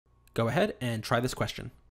go ahead and try this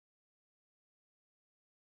question.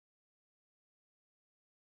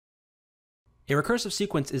 A recursive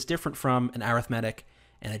sequence is different from an arithmetic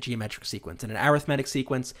and a geometric sequence. In an arithmetic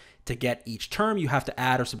sequence, to get each term, you have to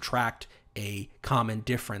add or subtract a common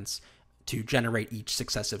difference to generate each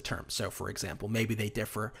successive term. So for example, maybe they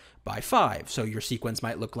differ by 5. So your sequence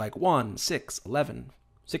might look like 1, 6, 11,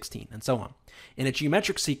 16, and so on. In a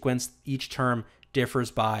geometric sequence, each term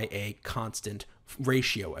differs by a constant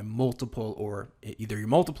ratio, a multiple, or either you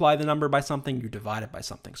multiply the number by something, you divide it by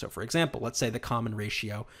something. So for example, let's say the common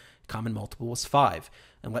multiple was 5.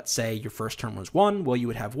 And let's say your first term was 1, well, you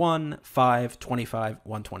would have 1, 5, 25,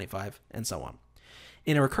 125, and so on.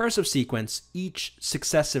 In a recursive sequence, each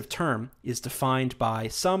successive term is defined by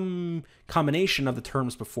some combination of the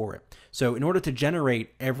terms before it. So in order to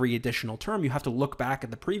generate every additional term, you have to look back at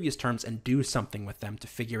the previous terms and do something with them to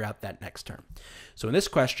figure out that next term. So in this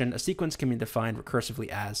question, a sequence can be defined recursively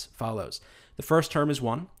as follows. The first term is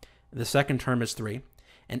 1, the second term is 3,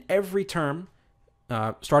 and every term,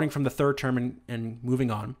 starting from the third term and moving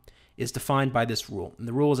on, is defined by this rule. And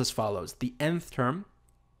the rule is as follows. The nth term,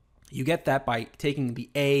 you get that by taking the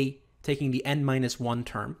n-1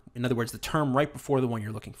 term, in other words, the term right before the one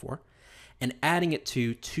you're looking for, and adding it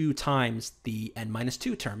to 2 times the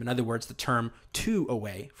n-2 term, in other words, the term 2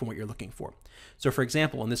 away from what you're looking for. So for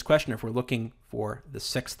example, in this question, if we're looking for the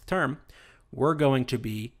 6th term, we're going to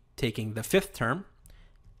be taking the 5th term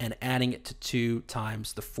and adding it to 2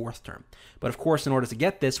 times the 4th term. But of course, in order to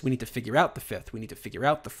get this, we need to figure out the 5th, we need to figure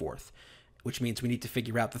out the 4th, which means we need to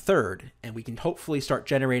figure out the 3rd, and we can hopefully start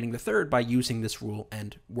generating the 3rd by using this rule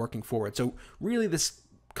and working forward. So really, this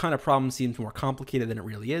kind of problem seems more complicated than it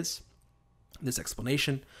really is, this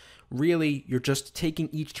explanation. Really, you're just taking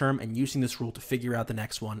each term and using this rule to figure out the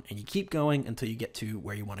next one, and you keep going until you get to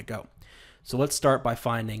where you want to go. So let's start by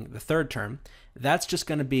finding the 3rd term. That's just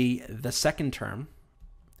going to be the 2nd term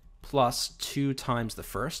plus 2 times the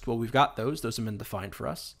 1st. Well, we've got those. Those have been defined for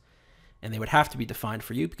us. And they would have to be defined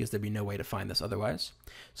for you because there'd be no way to find this otherwise.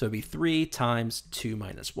 So it'd be 3 times 2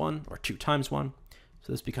 minus 1, or 2 times 1.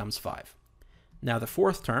 So this becomes 5. Now the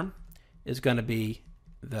 4th term is going to be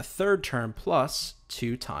the 3rd term plus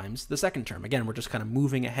 2 times the 2nd term. Again, we're just kind of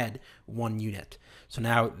moving ahead 1 unit. So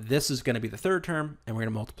now this is going to be the 3rd term, and we're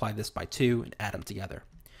going to multiply this by 2 and add them together.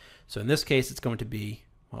 So in this case, it's going to be,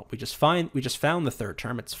 well, we just found the 3rd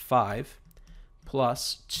term. It's 5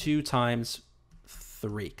 plus 2 times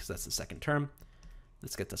 3, because that's the 2nd term.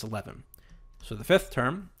 Let's get this 11. So the 5th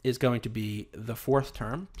term is going to be the 4th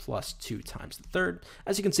term plus 2 times the 3rd.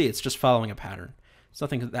 As you can see, it's just following a pattern. It's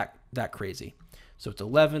nothing that crazy. So it's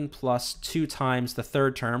 11 plus 2 times the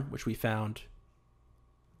 3rd term, which we found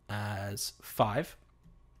as 5.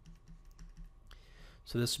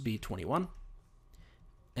 So this would be 21.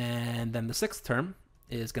 And then the 6th term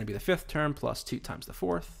is going to be the 5th term plus 2 times the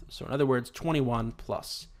 4th. So in other words, 21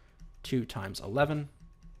 plus 2 times 11.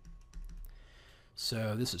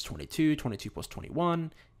 So this is 22. 22 plus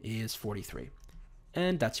 21 is 43.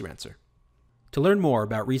 And that's your answer. To learn more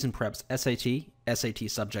about Reason Prep's SAT, SAT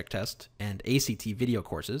subject test, and ACT video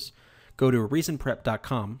courses, go to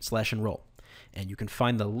reasonprep.com/enroll, and you can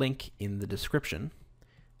find the link in the description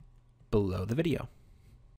below the video.